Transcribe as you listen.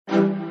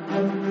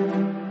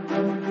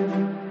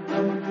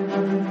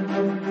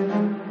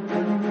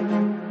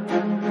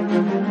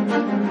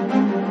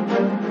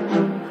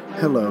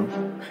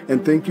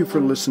and thank you for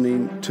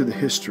listening to the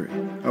History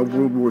of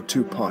World War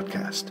II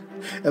podcast,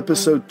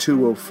 episode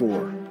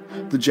 204,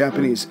 The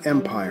Japanese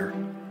Empire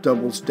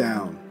Doubles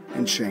Down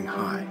in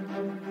Shanghai.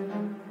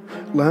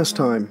 Last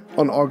time,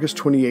 on August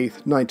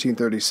 28,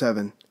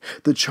 1937,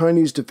 the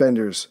Chinese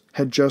defenders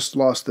had just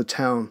lost the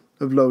town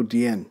of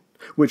Luodian,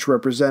 which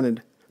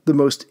represented the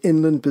most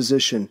inland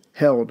position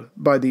held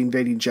by the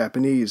invading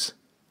Japanese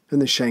in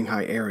the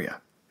Shanghai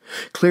area.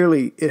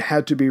 Clearly, it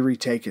had to be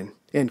retaken,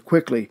 and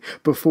quickly,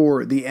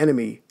 before the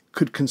enemy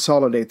could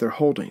consolidate their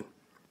holding.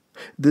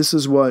 This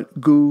is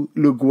what Gu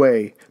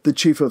Lugui, the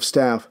Chief of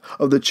Staff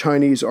of the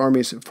Chinese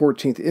Army's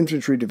 14th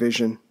Infantry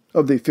Division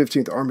of the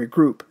 15th Army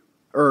Group,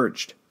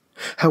 urged.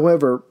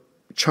 However,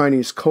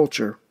 Chinese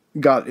culture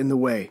got in the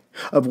way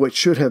of what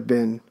should have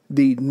been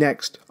the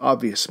next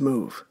obvious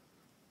move.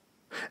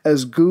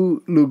 As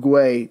Gu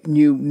Lugui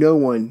knew no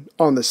one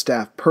on the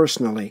staff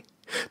personally,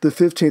 the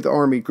 15th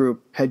Army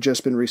Group had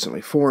just been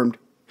recently formed.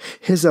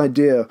 His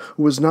idea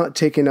was not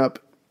taken up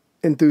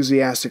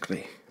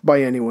enthusiastically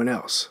by anyone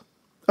else.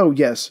 Oh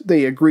yes,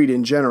 they agreed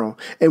in general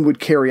and would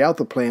carry out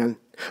the plan,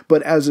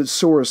 but as its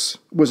source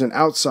was an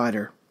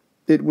outsider,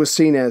 it was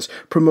seen as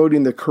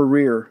promoting the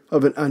career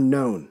of an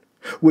unknown,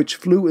 which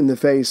flew in the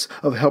face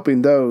of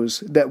helping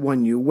those that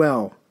one knew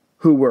well,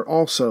 who were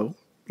also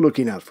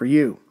looking out for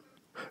you.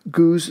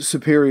 Gu's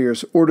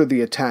superiors ordered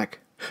the attack,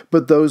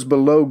 but those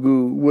below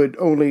Gu would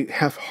only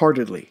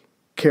half-heartedly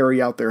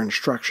carry out their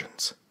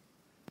instructions.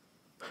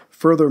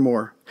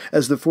 Furthermore,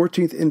 as the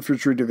 14th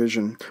Infantry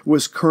Division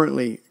was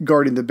currently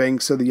guarding the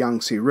banks of the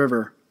Yangtze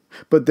River,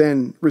 but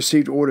then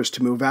received orders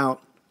to move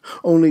out,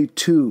 only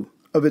 2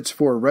 of its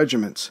 4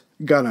 regiments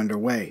got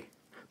underway,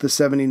 the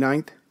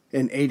 79th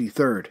and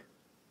 83rd.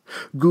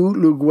 Gu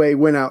Lugui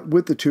went out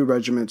with the 2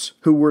 regiments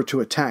who were to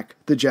attack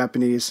the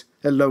Japanese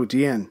at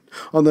Luodian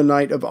on the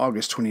night of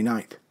August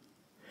 29th.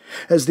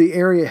 As the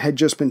area had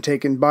just been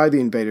taken by the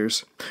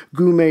invaders,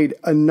 Gu made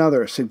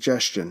another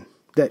suggestion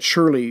that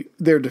surely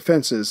their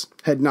defenses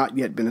had not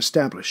yet been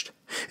established,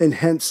 and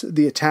hence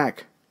the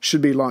attack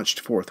should be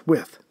launched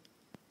forthwith.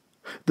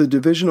 The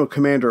divisional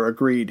commander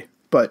agreed,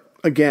 but,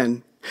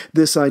 again,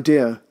 this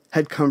idea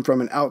had come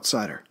from an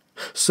outsider,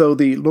 so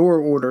the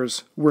lower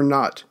orders were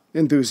not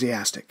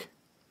enthusiastic.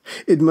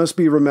 It must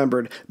be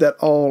remembered that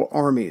all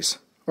armies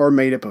are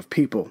made up of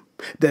people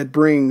that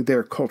bring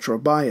their cultural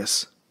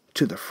bias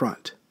to the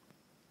front.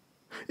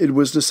 It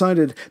was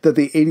decided that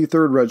the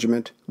 83rd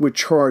Regiment would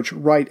charge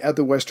right at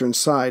the western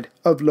side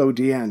of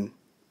Luodian,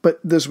 but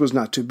this was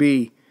not to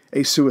be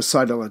a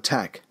suicidal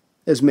attack,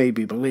 as may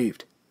be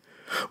believed.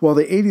 While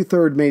the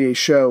 83rd made a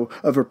show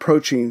of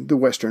approaching the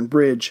western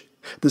bridge,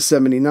 the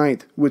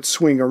 79th would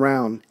swing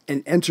around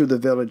and enter the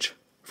village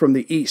from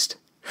the east,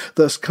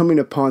 thus coming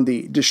upon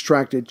the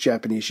distracted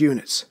Japanese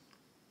units.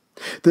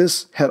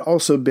 This had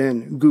also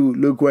been Gu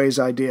Lugui's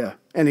idea,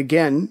 and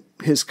again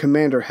his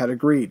commander had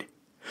agreed.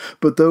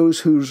 But those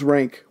whose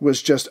rank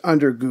was just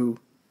under Gu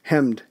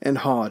hemmed and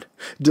hawed,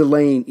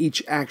 delaying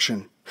each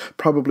action,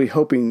 probably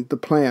hoping the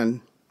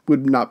plan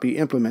would not be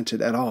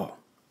implemented at all.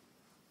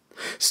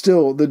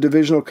 Still, the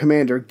divisional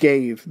commander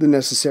gave the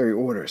necessary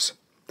orders.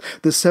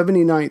 The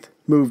 79th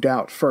moved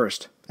out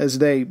first, as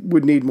they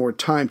would need more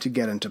time to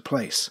get into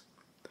place.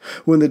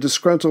 When the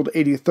disgruntled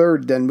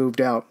 83rd then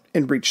moved out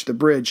and reached the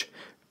bridge,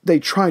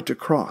 they tried to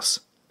cross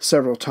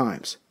several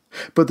times,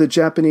 but the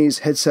Japanese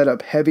had set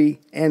up heavy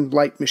and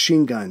light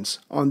machine guns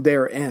on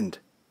their end,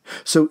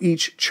 so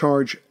each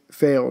charge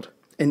failed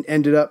and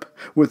ended up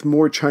with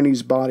more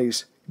Chinese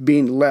bodies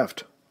being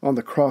left on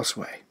the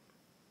crossway.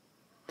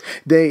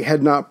 They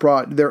had not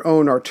brought their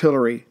own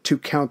artillery to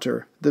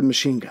counter the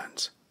machine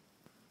guns.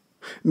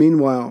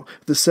 Meanwhile,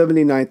 the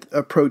 79th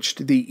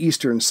approached the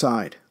eastern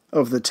side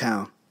of the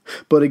town,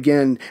 but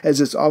again, as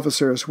its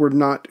officers were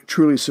not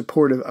truly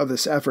supportive of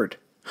this effort,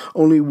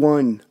 only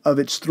one of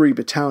its 3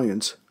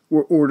 battalions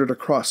were ordered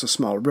across a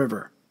small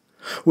river.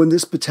 When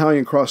this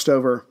battalion crossed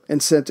over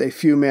and sent a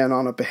few men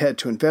on up ahead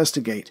to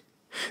investigate,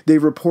 they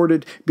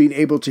reported being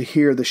able to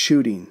hear the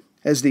shooting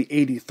as the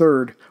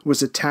 83rd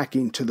was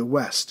attacking to the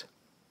west.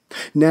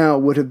 Now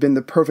would have been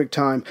the perfect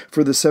time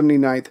for the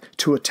 79th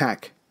to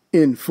attack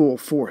in full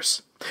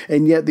force,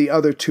 and yet the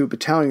other 2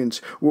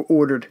 battalions were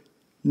ordered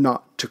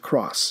not to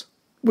cross,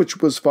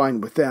 which was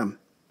fine with them.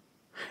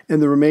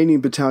 And the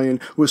remaining battalion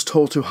was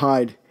told to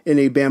hide in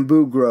a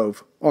bamboo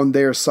grove on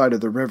their side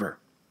of the river.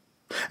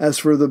 As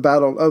for the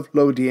Battle of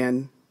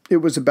Luodian, it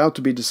was about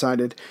to be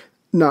decided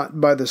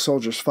not by the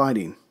soldiers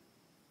fighting,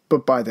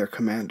 but by their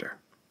commander.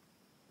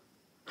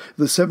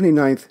 The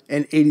 79th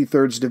and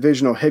 83rd's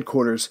divisional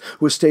headquarters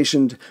was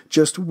stationed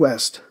just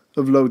west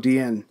of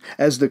Luodian,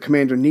 as the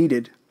commander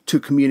needed to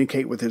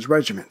communicate with his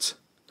regiments.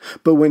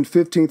 But when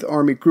 15th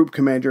Army Group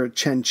Commander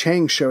Chen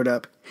Chang showed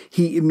up,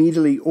 he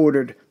immediately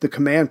ordered the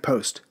command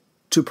post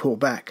to pull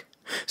back,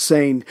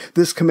 saying,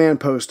 "This command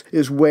post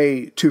is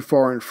way too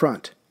far in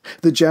front.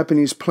 The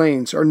Japanese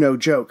planes are no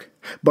joke.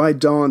 By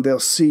dawn they'll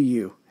see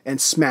you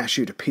and smash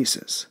you to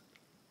pieces."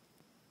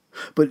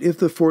 But if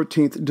the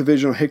 14th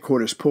Divisional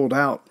Headquarters pulled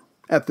out,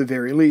 at the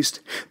very least,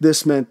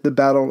 this meant the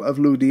Battle of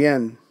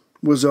Luodian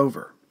was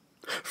over.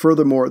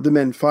 Furthermore, the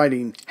men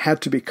fighting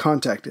had to be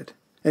contacted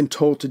and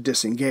told to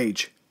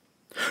disengage.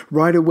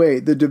 Right away,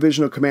 the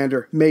divisional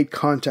commander made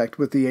contact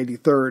with the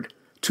 83rd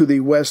to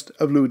the west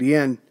of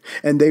Ludian,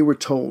 and they were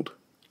told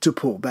to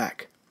pull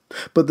back.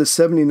 But the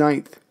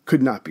 79th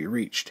could not be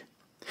reached.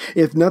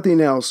 If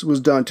nothing else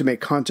was done to make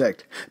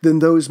contact, then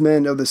those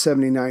men of the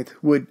 79th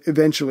would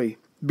eventually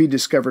be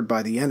discovered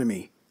by the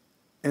enemy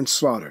and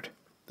slaughtered,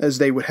 as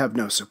they would have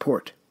no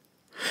support.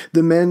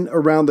 The men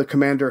around the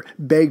commander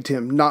begged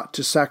him not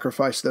to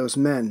sacrifice those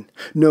men,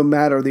 no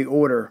matter the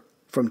order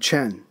from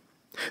Chen.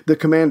 The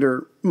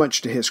commander,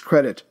 much to his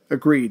credit,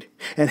 agreed,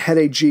 and had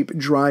a jeep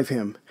drive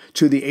him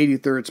to the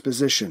 83rd's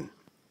position.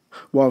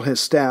 While his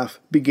staff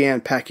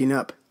began packing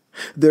up,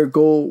 their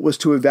goal was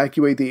to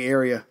evacuate the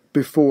area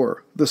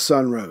before the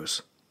sun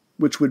rose,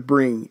 which would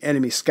bring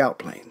enemy scout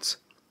planes.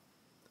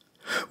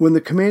 When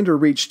the commander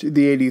reached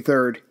the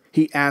 83rd,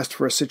 he asked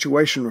for a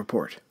situation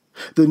report.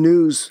 The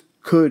news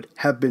could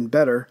have been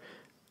better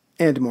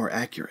and more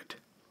accurate.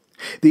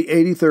 The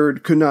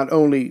 83rd could not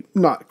only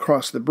not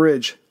cross the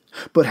bridge,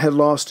 but had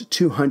lost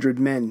 200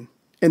 men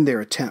in their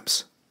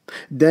attempts.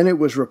 Then it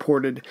was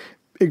reported,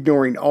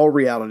 ignoring all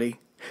reality,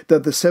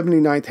 that the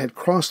 79th had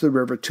crossed the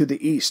river to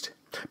the east,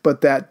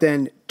 but that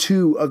then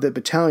 2 of the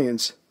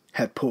battalions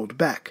had pulled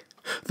back.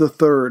 The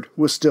 3rd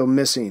was still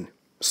missing,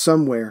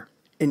 somewhere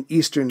in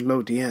eastern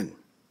Lodian.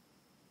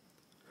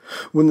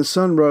 When the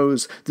sun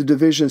rose, the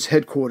division's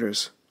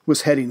headquarters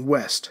was heading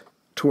west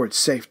towards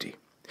safety.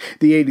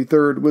 The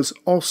 83rd was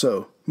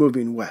also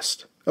moving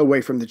west, away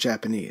from the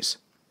Japanese.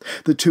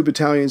 The 2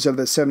 battalions of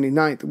the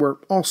 79th were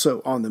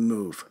also on the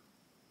move,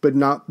 but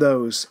not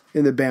those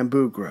in the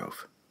bamboo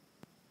grove.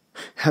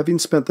 Having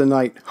spent the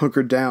night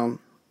hunkered down,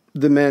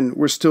 the men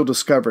were still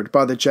discovered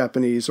by the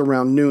Japanese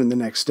around noon the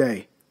next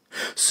day.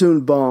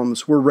 Soon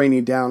bombs were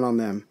raining down on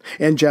them,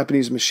 and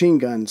Japanese machine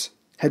guns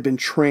had been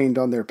trained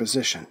on their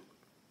position.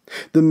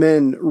 The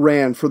men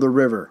ran for the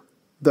river,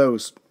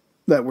 those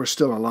that were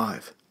still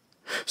alive.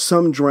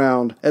 Some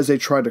drowned as they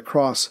tried to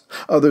cross,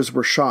 others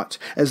were shot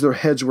as their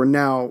heads were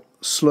now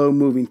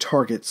slow-moving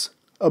targets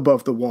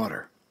above the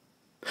water.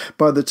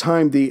 By the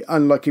time the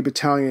unlucky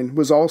battalion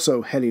was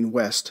also heading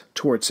west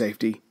toward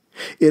safety,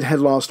 it had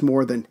lost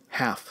more than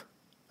half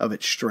of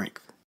its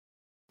strength.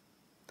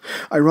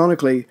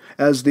 Ironically,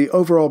 as the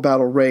overall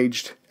battle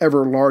raged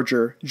ever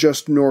larger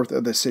just north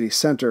of the city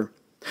center,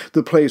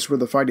 the place where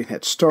the fighting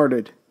had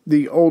started,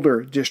 the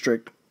older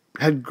district,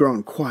 had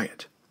grown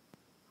quiet.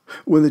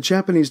 When the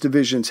Japanese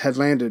divisions had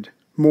landed,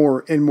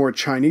 more and more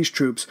Chinese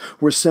troops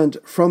were sent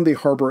from the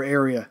harbor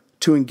area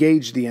to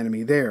engage the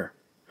enemy there.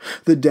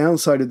 The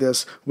downside of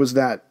this was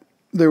that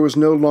there was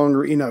no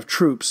longer enough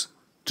troops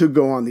to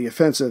go on the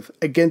offensive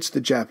against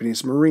the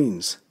Japanese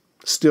Marines,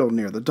 still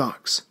near the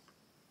docks.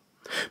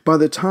 By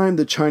the time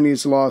the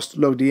Chinese lost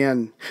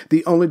Lodian,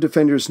 the only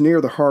defenders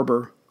near the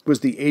harbor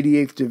was the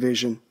 88th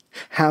Division,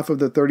 half of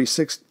the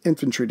 36th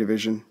Infantry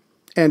Division,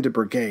 and a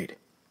brigade.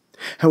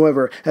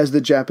 However, as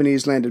the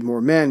Japanese landed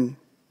more men,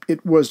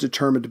 it was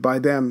determined by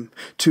them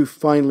to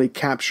finally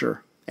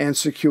capture and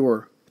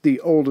secure the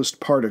oldest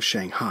part of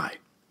Shanghai.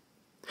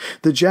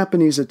 The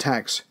Japanese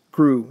attacks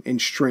grew in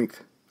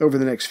strength over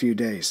the next few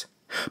days,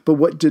 but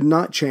what did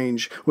not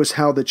change was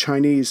how the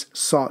Chinese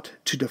sought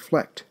to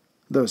deflect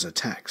those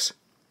attacks.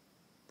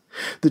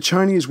 The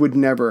Chinese would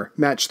never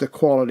match the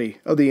quality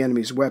of the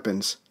enemy's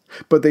weapons,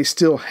 but they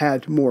still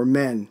had more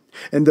men,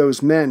 and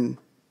those men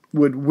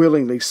would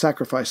willingly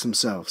sacrifice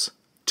themselves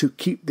to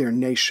keep their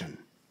nation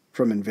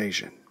from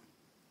invasion.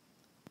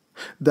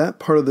 That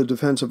part of the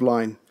defensive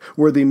line,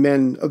 where the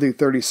men of the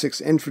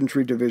 36th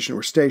Infantry Division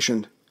were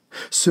stationed,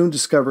 soon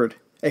discovered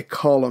a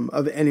column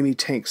of enemy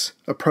tanks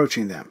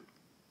approaching them.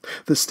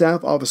 The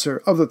staff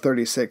officer of the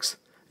 36th,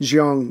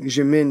 Jiang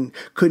Zemin,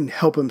 couldn't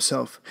help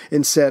himself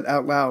and said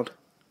out loud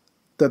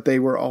that they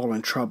were all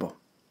in trouble.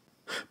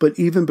 But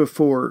even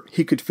before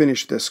he could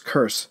finish this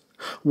curse,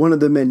 one of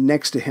the men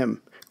next to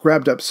him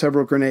grabbed up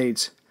several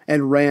grenades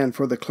and ran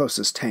for the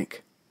closest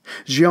tank.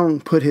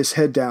 Jiang put his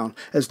head down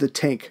as the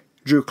tank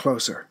drew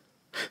closer.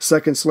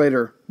 Seconds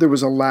later, there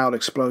was a loud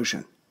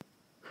explosion.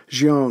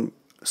 Jiang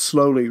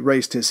slowly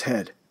raised his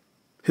head.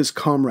 His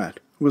comrade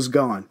was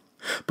gone,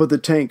 but the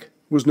tank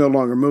was no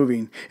longer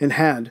moving and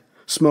had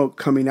smoke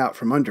coming out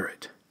from under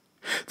it.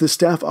 The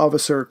staff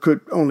officer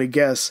could only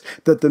guess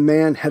that the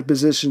man had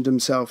positioned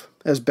himself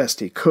as best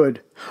he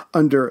could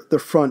under the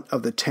front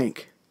of the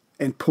tank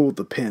and pulled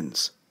the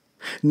pins.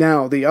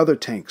 Now the other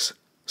tanks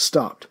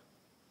stopped.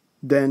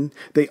 Then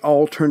they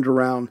all turned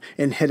around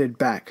and headed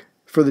back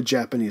for the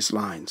Japanese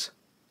lines.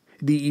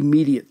 The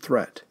immediate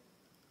threat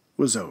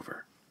was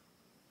over.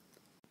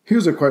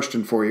 Here's a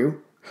question for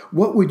you.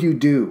 What would you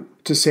do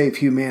to save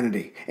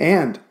humanity?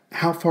 And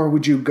how far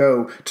would you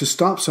go to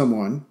stop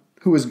someone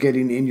who is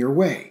getting in your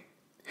way?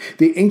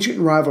 The ancient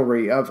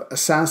rivalry of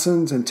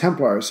assassins and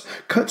Templars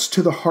cuts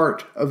to the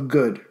heart of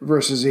good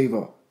versus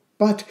evil,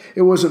 but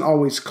it wasn't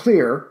always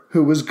clear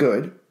who was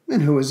good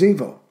and who was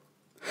evil.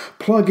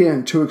 Plug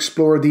in to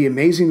explore the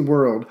amazing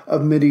world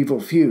of medieval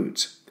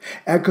feuds,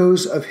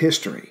 echoes of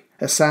history,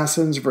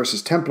 Assassins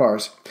vs.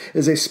 Templars,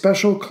 is a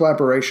special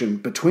collaboration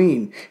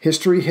between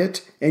History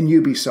Hit and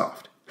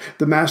Ubisoft,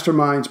 the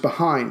masterminds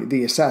behind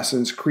the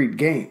Assassin's Creed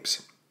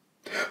games.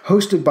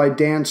 Hosted by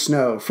Dan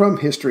Snow from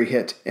History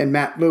Hit and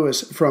Matt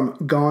Lewis from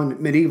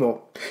Gone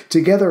Medieval,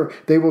 together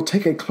they will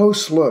take a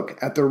close look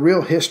at the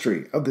real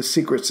history of the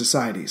secret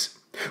societies,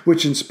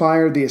 which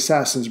inspired the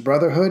Assassin's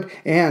Brotherhood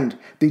and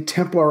the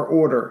Templar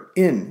Order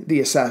in the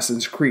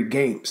Assassin's Creed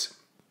games.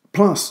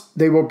 Plus,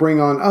 they will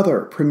bring on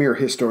other premier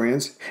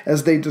historians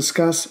as they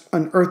discuss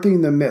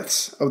unearthing the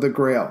myths of the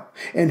Grail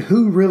and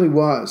who really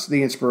was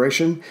the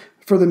inspiration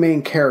for the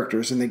main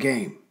characters in the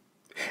game.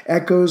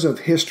 Echoes of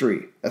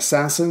History,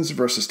 Assassins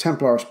vs.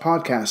 Templars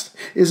podcast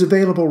is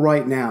available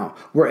right now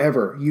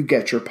wherever you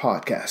get your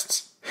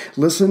podcasts.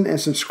 Listen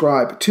and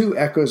subscribe to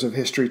Echoes of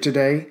History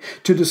today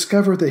to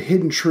discover the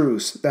hidden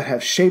truths that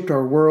have shaped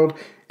our world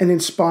and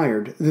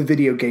inspired the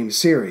video game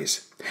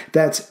series.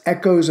 That's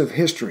Echoes of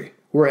History,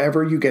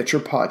 wherever you get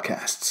your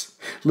podcasts.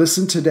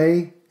 Listen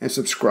today and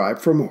subscribe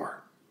for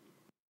more.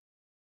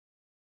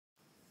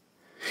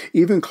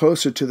 Even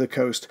closer to the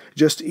coast,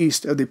 just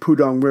east of the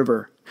Pudong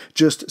River,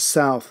 just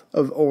south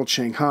of Old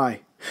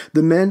Shanghai,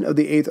 the men of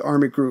the 8th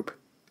Army Group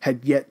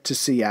had yet to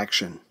see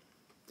action.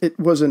 It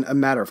wasn't a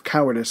matter of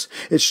cowardice,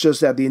 it's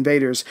just that the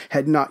invaders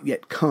had not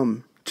yet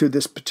come to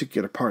this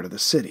particular part of the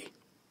city.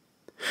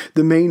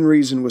 The main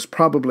reason was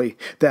probably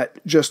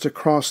that just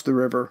across the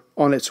river,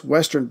 on its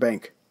western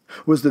bank,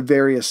 was the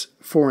various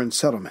foreign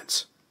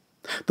settlements.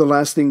 The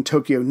last thing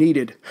Tokyo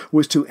needed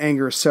was to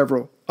anger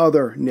several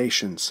other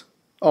nations,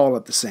 all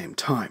at the same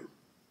time.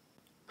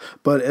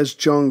 But as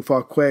Zhang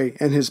Fauquet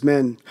and his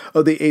men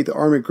of the 8th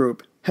Army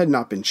Group had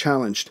not been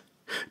challenged,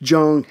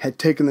 Zhang had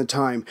taken the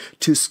time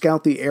to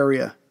scout the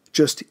area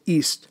just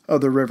east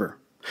of the river,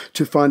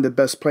 to find the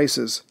best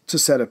places to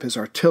set up his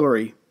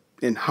artillery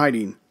in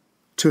hiding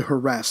to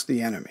harass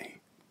the enemy.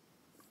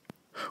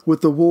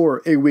 With the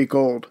war a week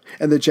old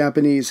and the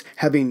Japanese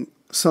having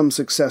some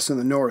success in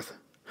the north,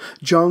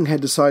 Zhang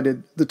had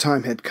decided the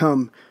time had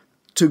come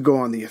to go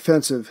on the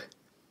offensive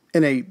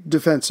in a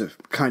defensive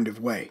kind of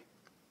way.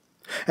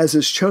 As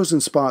his chosen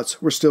spots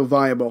were still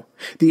viable,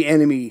 the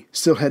enemy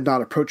still had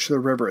not approached the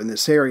river in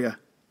this area.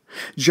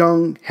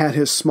 Zhang had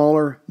his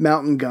smaller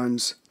mountain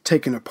guns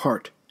taken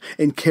apart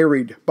and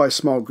carried by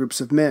small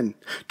groups of men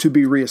to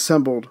be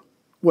reassembled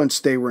once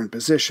they were in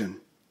position.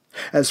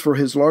 As for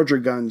his larger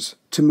guns,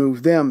 to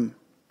move them,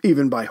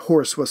 even by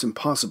horse, was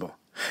impossible,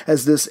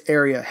 as this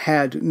area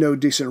had no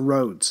decent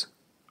roads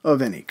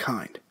of any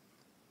kind.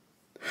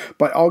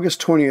 By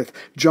August 20th,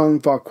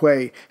 Zhang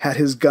Fauquet had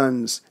his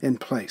guns in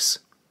place,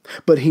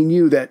 but he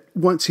knew that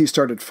once he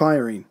started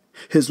firing,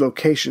 his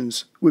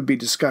locations would be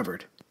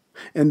discovered,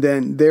 and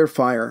then their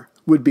fire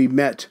would be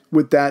met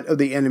with that of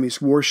the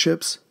enemy's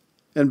warships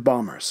and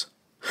bombers.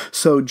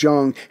 So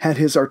Zhang had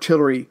his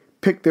artillery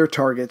pick their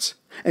targets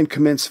and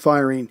commence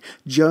firing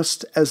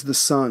just as the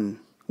sun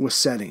was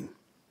setting.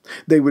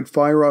 They would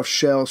fire off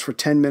shells for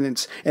 10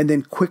 minutes and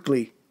then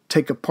quickly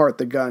take apart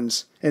the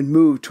guns and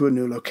move to a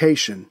new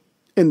location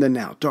in the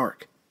now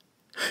dark.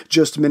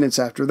 Just minutes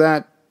after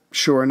that,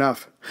 sure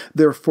enough,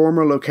 their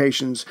former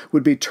locations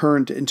would be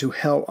turned into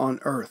hell on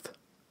earth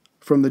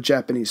from the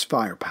Japanese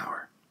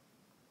firepower.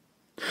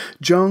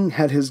 Zhang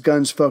had his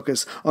guns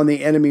focus on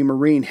the enemy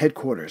Marine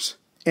headquarters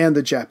and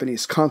the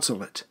Japanese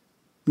consulate.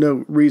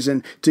 No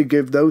reason to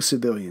give those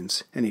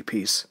civilians any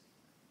peace.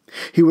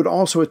 He would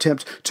also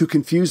attempt to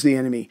confuse the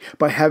enemy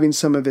by having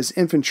some of his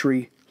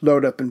infantry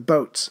load up in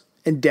boats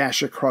and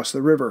dash across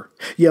the river,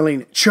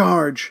 yelling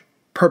 "Charge!"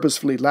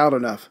 purposefully loud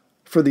enough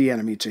for the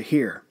enemy to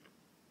hear.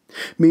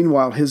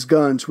 Meanwhile, his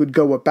guns would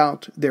go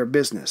about their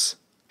business,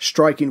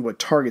 striking what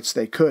targets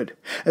they could,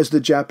 as the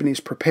Japanese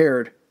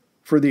prepared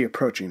for the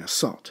approaching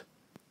assault.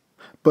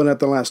 But at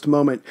the last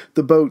moment,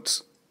 the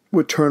boats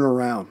would turn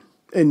around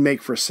and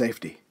make for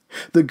safety,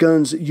 the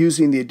guns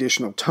using the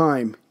additional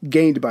time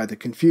gained by the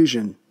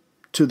confusion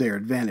to their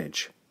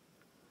advantage.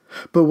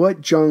 But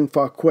what Zhang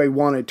Fauquet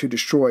wanted to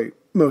destroy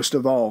most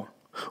of all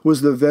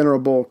was the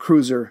venerable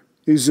cruiser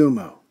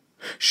Izumo.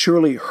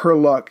 Surely her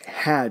luck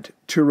had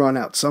to run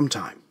out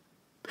sometime.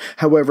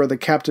 However, the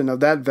captain of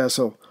that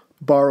vessel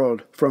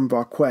borrowed from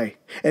Fauquet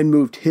and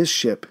moved his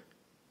ship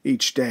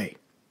each day,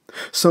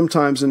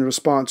 sometimes in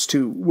response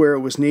to where it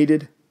was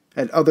needed,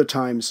 at other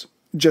times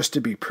just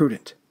to be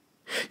prudent.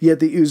 Yet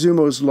the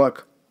Izumo's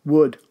luck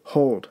would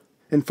hold,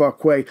 and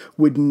Fauquet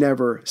would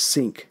never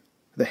sink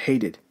the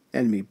hated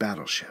enemy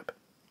battleship.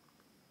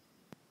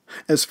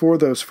 As for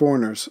those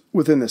foreigners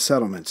within the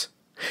settlements,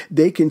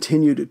 they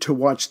continued to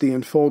watch the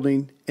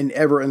unfolding and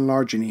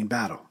ever-enlarging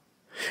battle.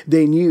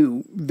 They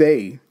knew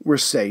they were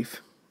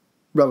safe,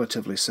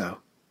 relatively so.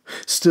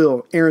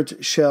 Still,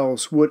 errant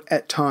shells would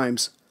at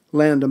times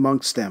land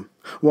amongst them,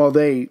 while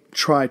they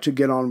tried to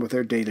get on with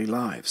their daily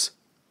lives.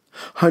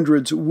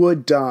 Hundreds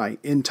would die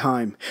in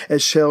time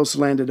as shells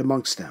landed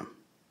amongst them.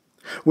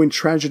 When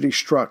tragedy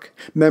struck,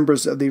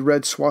 members of the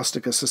Red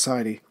Swastika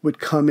Society would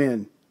come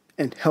in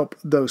and help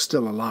those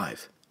still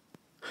alive.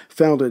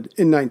 Founded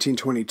in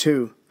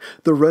 1922,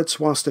 the Red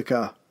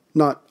Swastika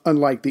not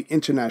unlike the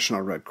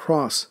International Red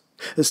Cross,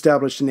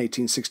 established in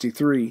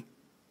 1863,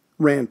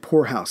 ran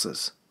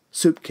poorhouses,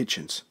 soup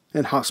kitchens,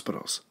 and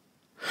hospitals.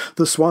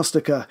 The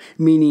swastika,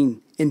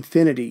 meaning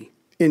infinity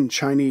in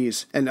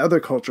Chinese and other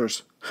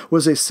cultures,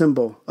 was a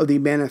symbol of the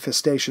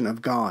manifestation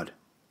of God,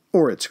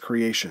 or its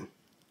creation.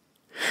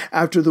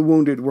 After the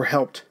wounded were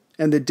helped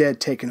and the dead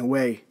taken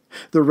away,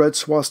 the red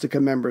swastika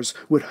members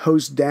would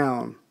hose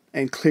down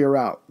and clear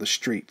out the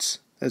streets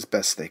as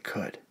best they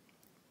could.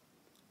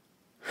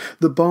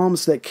 The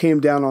bombs that came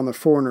down on the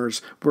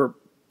foreigners were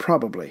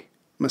probably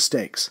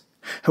mistakes.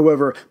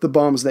 However, the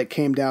bombs that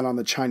came down on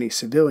the Chinese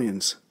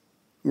civilians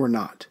were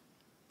not.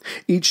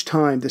 Each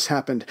time this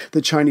happened,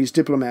 the Chinese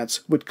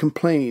diplomats would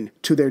complain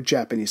to their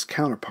Japanese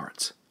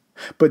counterparts.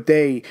 But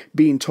they,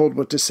 being told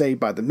what to say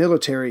by the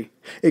military,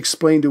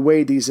 explained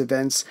away these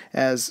events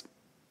as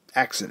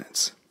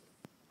accidents.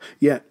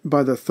 Yet,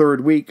 by the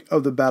third week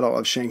of the Battle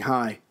of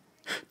Shanghai,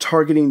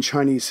 targeting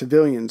Chinese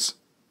civilians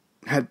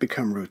had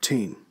become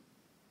routine.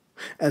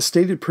 As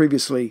stated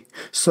previously,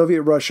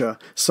 Soviet Russia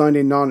signed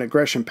a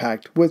non-aggression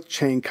pact with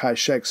Chiang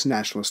Kai-Shek's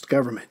nationalist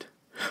government,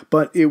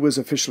 but it was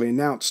officially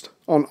announced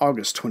on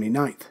August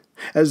 29th,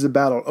 as the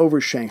battle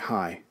over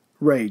Shanghai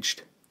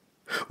raged.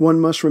 One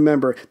must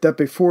remember that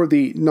before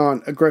the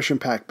non-aggression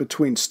pact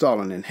between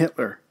Stalin and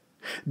Hitler,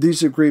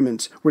 these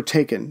agreements were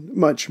taken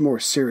much more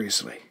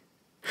seriously.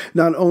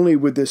 Not only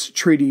would this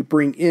treaty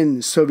bring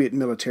in Soviet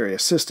military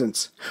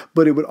assistance,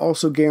 but it would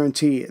also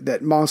guarantee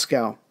that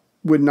Moscow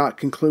would not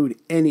conclude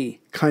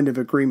any kind of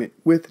agreement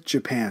with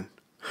Japan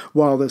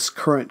while this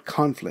current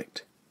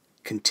conflict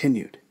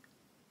continued.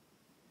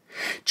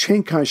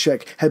 Chiang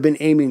Kai-Shek had been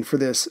aiming for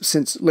this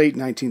since late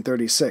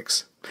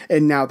 1936,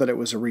 and now that it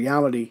was a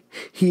reality,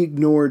 he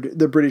ignored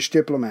the British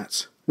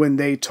diplomats when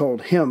they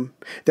told him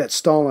that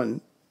Stalin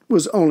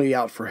was only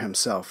out for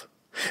himself,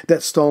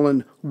 that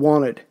Stalin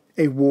wanted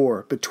a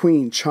war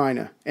between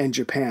China and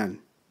Japan,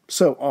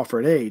 so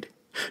offered aid,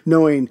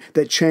 knowing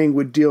that Chiang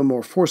would deal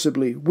more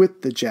forcibly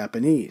with the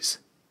Japanese,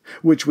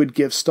 which would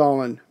give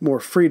Stalin more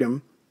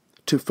freedom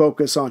to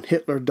focus on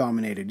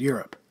Hitler-dominated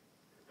Europe.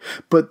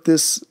 But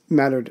this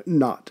mattered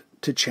not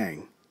to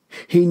Chiang.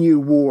 He knew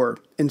war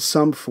in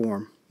some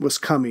form was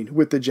coming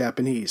with the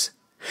Japanese.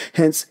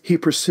 Hence, he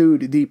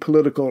pursued the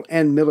political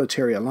and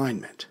military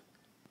alignment.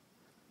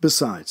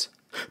 Besides,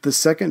 the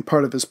second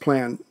part of his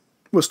plan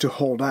was to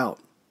hold out.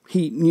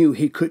 He knew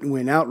he couldn't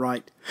win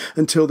outright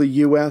until the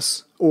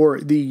U.S. or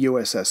the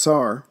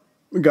USSR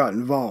got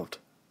involved.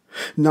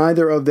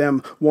 Neither of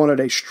them wanted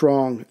a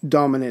strong,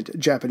 dominant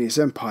Japanese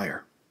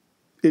empire.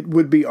 It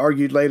would be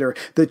argued later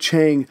that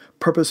Chiang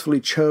purposefully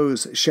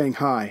chose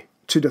Shanghai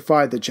to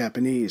defy the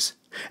Japanese,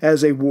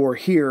 as a war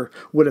here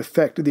would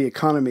affect the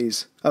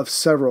economies of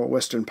several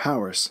Western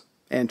powers,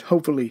 and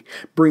hopefully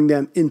bring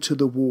them into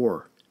the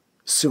war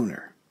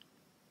sooner.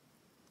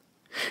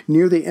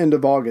 Near the end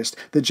of August,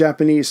 the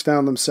Japanese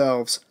found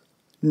themselves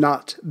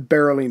not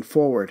barreling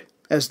forward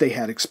as they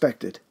had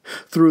expected,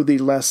 through the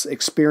less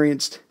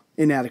experienced,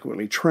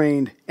 inadequately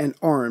trained, and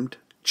armed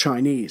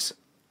Chinese.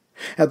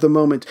 At the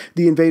moment,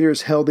 the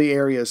invaders held the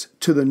areas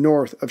to the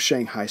north of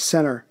Shanghai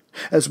Center,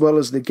 as well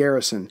as the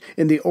garrison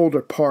in the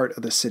older part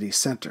of the city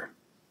center.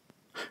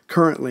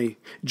 Currently,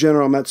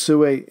 General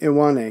Matsue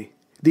Iwane,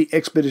 the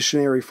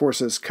Expeditionary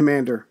Forces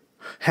commander,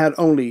 had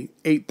only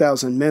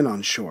 8,000 men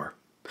on shore.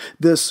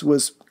 This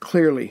was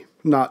clearly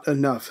not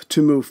enough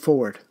to move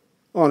forward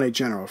on a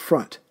general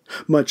front,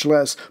 much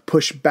less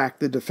push back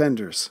the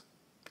defenders,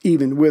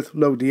 even with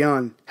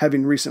Lodian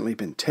having recently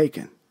been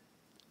taken.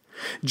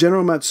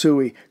 General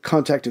Matsui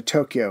contacted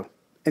Tokyo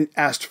and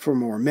asked for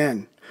more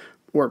men,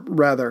 or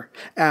rather,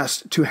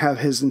 asked to have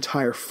his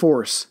entire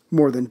force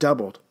more than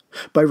doubled,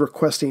 by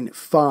requesting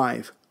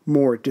 5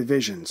 more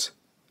divisions.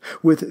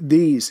 With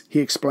these, he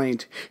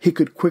explained, he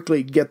could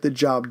quickly get the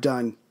job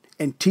done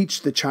and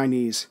teach the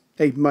Chinese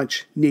a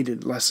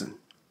much-needed lesson.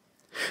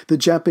 The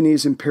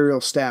Japanese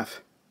Imperial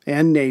staff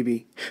and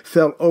Navy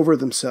fell over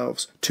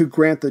themselves to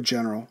grant the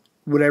general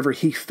whatever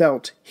he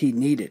felt he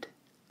needed.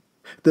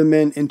 The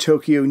men in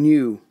Tokyo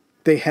knew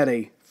they had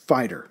a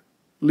fighter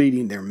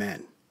leading their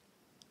men.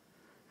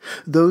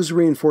 Those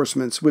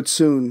reinforcements would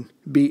soon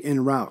be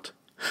en route,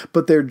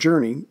 but their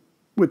journey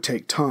would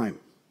take time.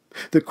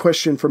 The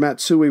question for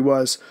Matsui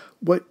was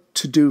what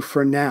to do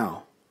for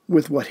now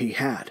with what he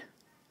had.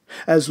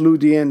 As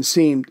Lodian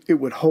seemed it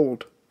would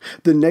hold,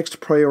 the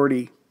next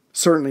priority,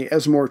 certainly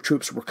as more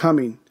troops were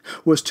coming,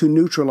 was to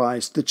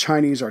neutralize the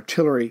Chinese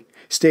artillery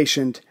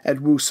stationed at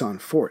Wusan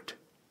Fort.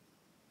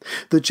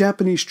 The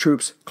Japanese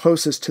troops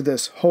closest to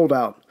this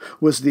holdout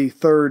was the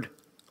 3rd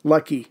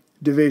Lucky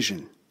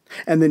Division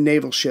and the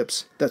naval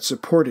ships that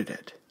supported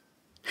it.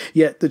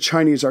 Yet the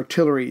Chinese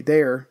artillery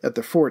there at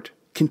the fort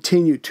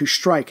continued to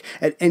strike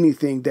at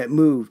anything that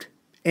moved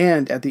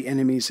and at the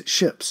enemy's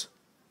ships.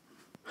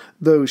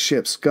 Those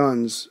ships'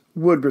 guns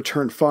would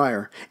return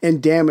fire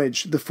and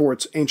damage the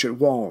fort's ancient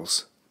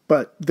walls,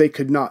 but they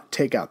could not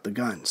take out the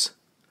guns.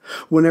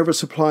 Whenever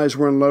supplies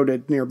were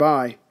unloaded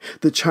nearby,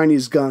 the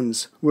Chinese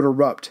guns would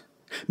erupt.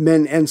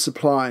 Men and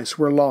supplies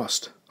were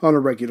lost on a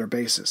regular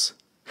basis.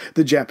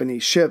 The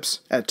Japanese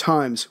ships, at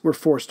times, were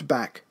forced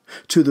back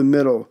to the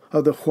middle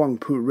of the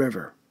Huangpu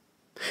River.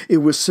 It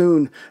was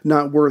soon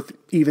not worth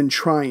even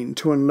trying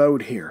to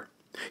unload here,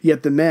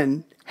 yet the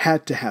men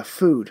had to have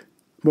food.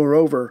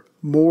 Moreover,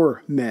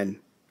 more men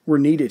were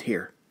needed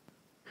here,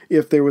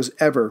 if there was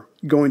ever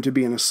going to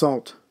be an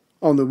assault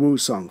on the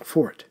Wusong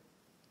fort.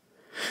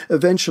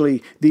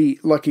 Eventually, the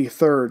Lucky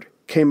Third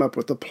came up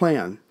with a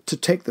plan to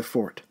take the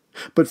fort,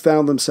 but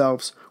found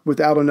themselves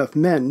without enough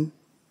men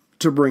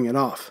to bring it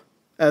off,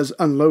 as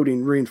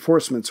unloading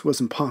reinforcements was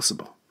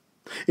impossible.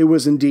 It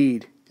was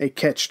indeed a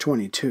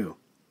catch-22.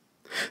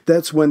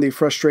 That's when the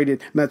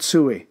frustrated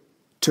Matsui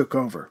took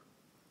over.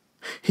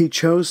 He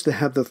chose to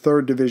have the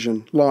 3rd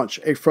Division launch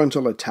a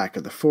frontal attack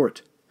of the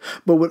fort,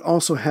 but would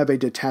also have a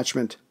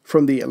detachment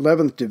from the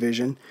 11th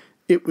Division,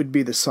 it would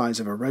be the size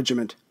of a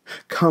regiment,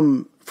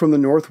 come from the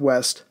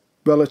northwest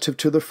relative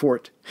to the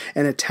fort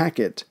and attack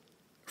it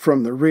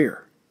from the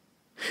rear.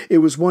 It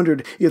was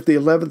wondered if the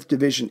 11th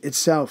Division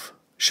itself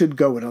should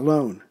go it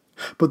alone,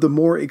 but the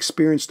more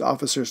experienced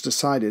officers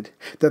decided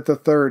that the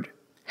 3rd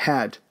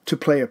had to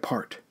play a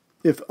part,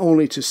 if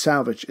only to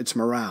salvage its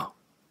morale.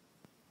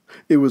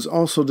 It was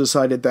also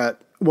decided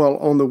that, while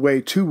on the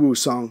way to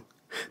Wusong,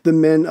 the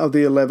men of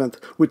the 11th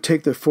would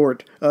take the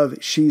fort of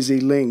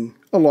Shiziling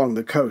along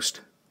the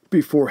coast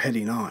before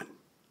heading on.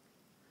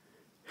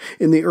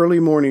 In the early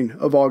morning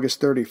of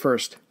August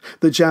 31st,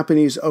 the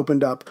Japanese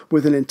opened up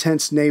with an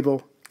intense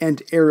naval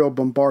and aerial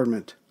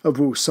bombardment of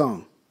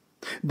Wusong.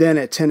 Then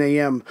at 10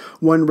 a.m.,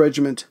 one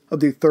regiment of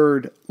the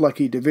 3rd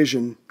Lucky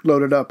Division,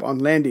 loaded up on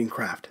landing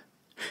craft,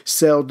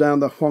 sailed down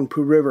the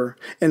Huangpu River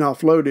and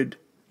offloaded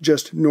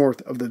just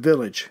north of the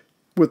village,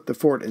 with the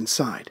fort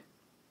inside.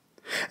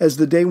 As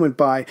the day went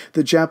by,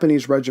 the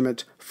Japanese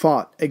regiment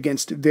fought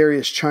against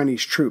various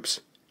Chinese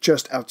troops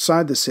just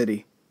outside the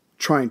city,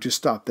 trying to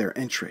stop their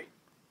entry.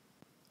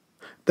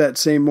 That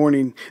same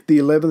morning, the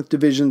 11th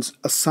Division's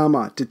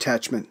Asama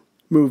detachment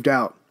moved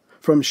out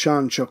from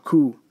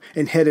Shanshoku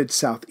and headed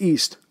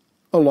southeast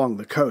along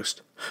the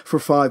coast for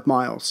 5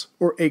 miles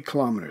or 8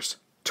 kilometers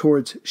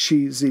towards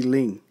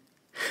Shiziling.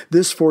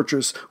 This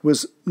fortress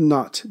was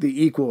not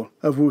the equal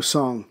of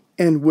Wusong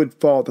and would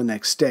fall the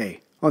next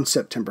day, on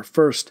September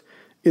 1st,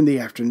 in the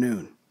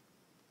afternoon.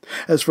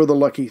 As for the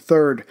Lucky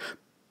Third,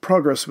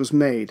 progress was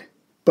made,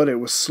 but it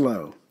was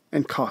slow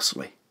and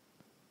costly.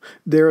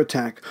 Their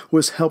attack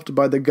was helped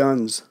by the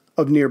guns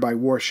of nearby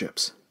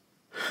warships.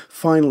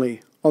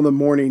 Finally, on the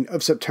morning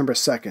of September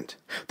 2nd,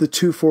 the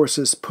two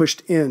forces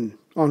pushed in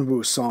on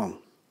Wusong.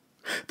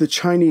 The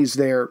Chinese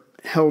there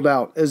held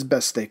out as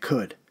best they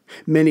could,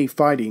 many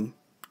fighting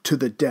to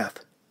the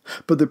death,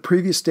 but the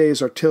previous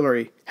day's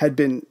artillery had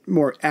been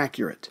more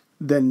accurate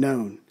than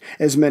known,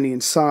 as many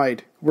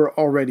inside were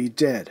already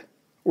dead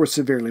or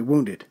severely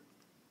wounded.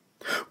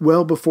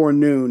 Well before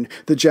noon,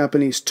 the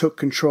Japanese took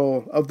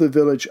control of the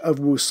village of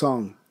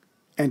Wusong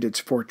and its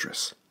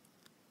fortress.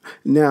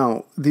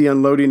 Now, the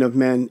unloading of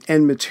men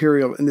and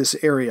material in this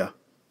area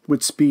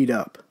would speed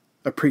up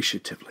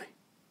appreciatively.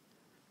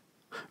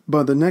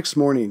 By the next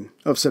morning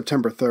of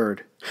September 3rd,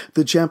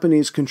 the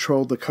Japanese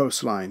controlled the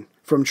coastline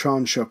from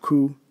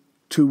Changshoku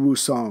to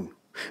Wusong,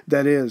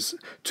 that is,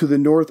 to the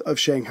north of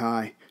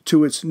Shanghai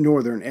to its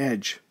northern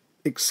edge,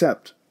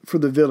 except for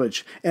the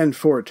village and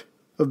fort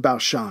of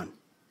Baoshan,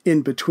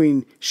 in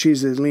between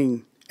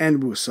Shiziling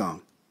and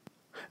Wusong.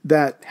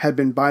 That had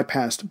been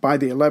bypassed by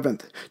the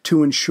 11th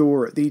to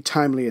ensure the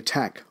timely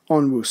attack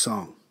on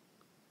Wusong.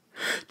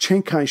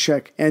 Chiang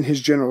Kai-Shek and his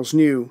generals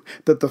knew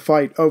that the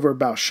fight over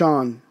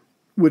Baoshan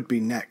would be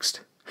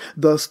next.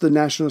 Thus, the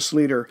nationalist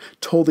leader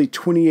told the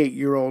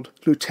 28-year-old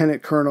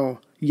Lieutenant Colonel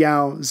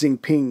Yao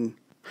Xingping,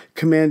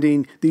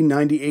 commanding the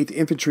 98th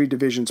Infantry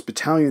Division's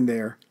battalion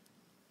there,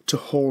 to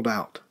hold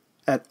out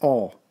at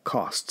all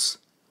costs.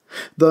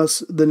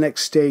 Thus, the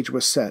next stage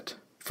was set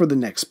for the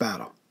next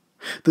battle.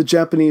 The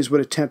Japanese would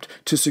attempt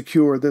to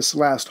secure this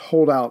last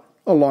holdout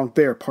along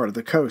their part of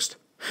the coast,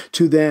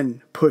 to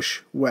then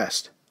push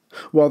west,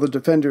 while the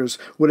defenders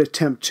would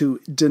attempt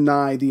to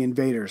deny the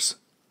invaders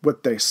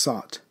what they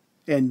sought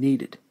and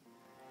needed.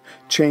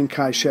 Chiang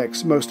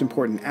Kai-Shek's most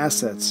important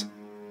assets,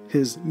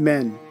 his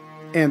men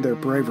and their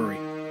bravery,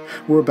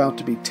 were about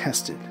to be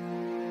tested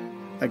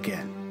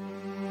again.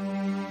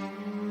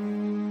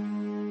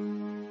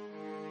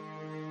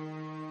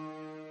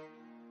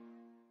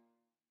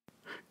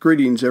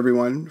 Greetings,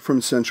 everyone,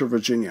 from Central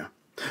Virginia.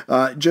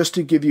 Just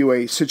to give you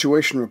a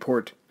situation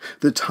report,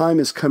 the time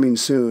is coming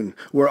soon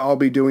where I'll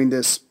be doing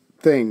this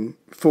thing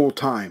full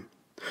time.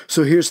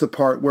 So here's the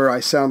part where I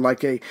sound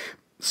like a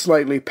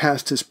slightly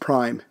past his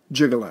prime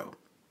gigolo.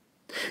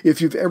 If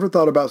you've ever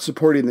thought about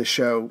supporting the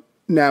show,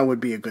 now would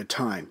be a good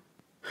time.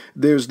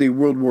 There's the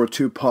World War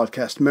II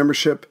podcast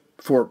membership.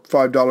 For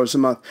 $5 a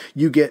month,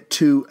 you get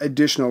 2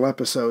 additional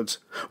episodes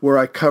where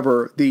I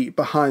cover the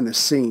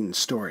behind-the-scenes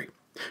story.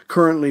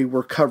 Currently,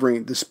 we're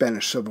covering the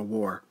Spanish Civil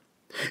War.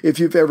 If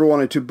you've ever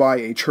wanted to buy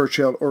a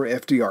Churchill or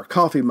FDR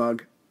coffee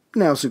mug,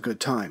 now's a good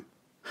time.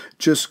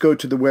 Just go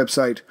to the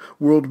website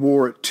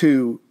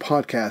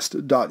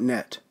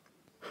worldwar2podcast.net.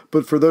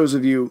 But for those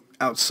of you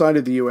outside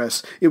of the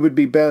U.S., it would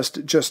be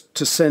best just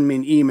to send me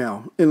an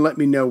email and let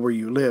me know where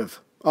you live.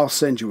 I'll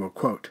send you a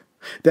quote.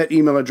 That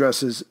email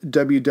address is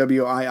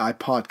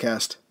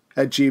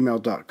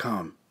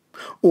wwiipodcast@gmail.com.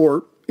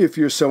 Or, if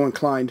you're so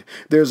inclined,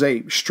 there's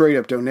a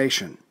straight-up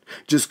donation.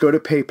 Just go to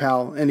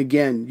PayPal and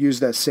again use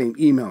that same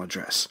email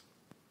address.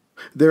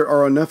 There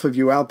are enough of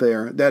you out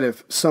there that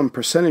if some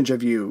percentage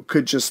of you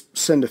could just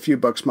send a few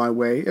bucks my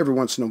way every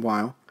once in a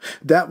while,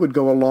 that would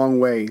go a long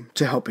way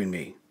to helping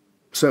me.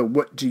 So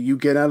what do you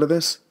get out of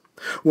this?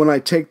 When I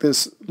take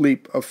this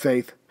leap of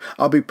faith,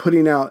 I'll be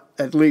putting out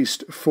at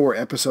least 4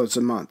 episodes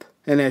a month.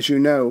 And as you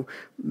know,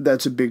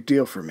 that's a big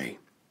deal for me.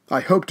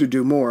 I hope to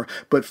do more,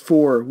 but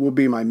 4 will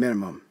be my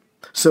minimum.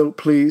 So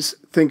please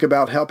think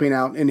about helping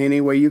out in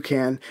any way you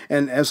can,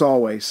 and as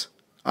always,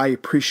 I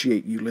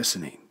appreciate you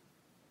listening.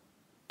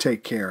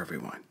 Take care,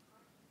 everyone.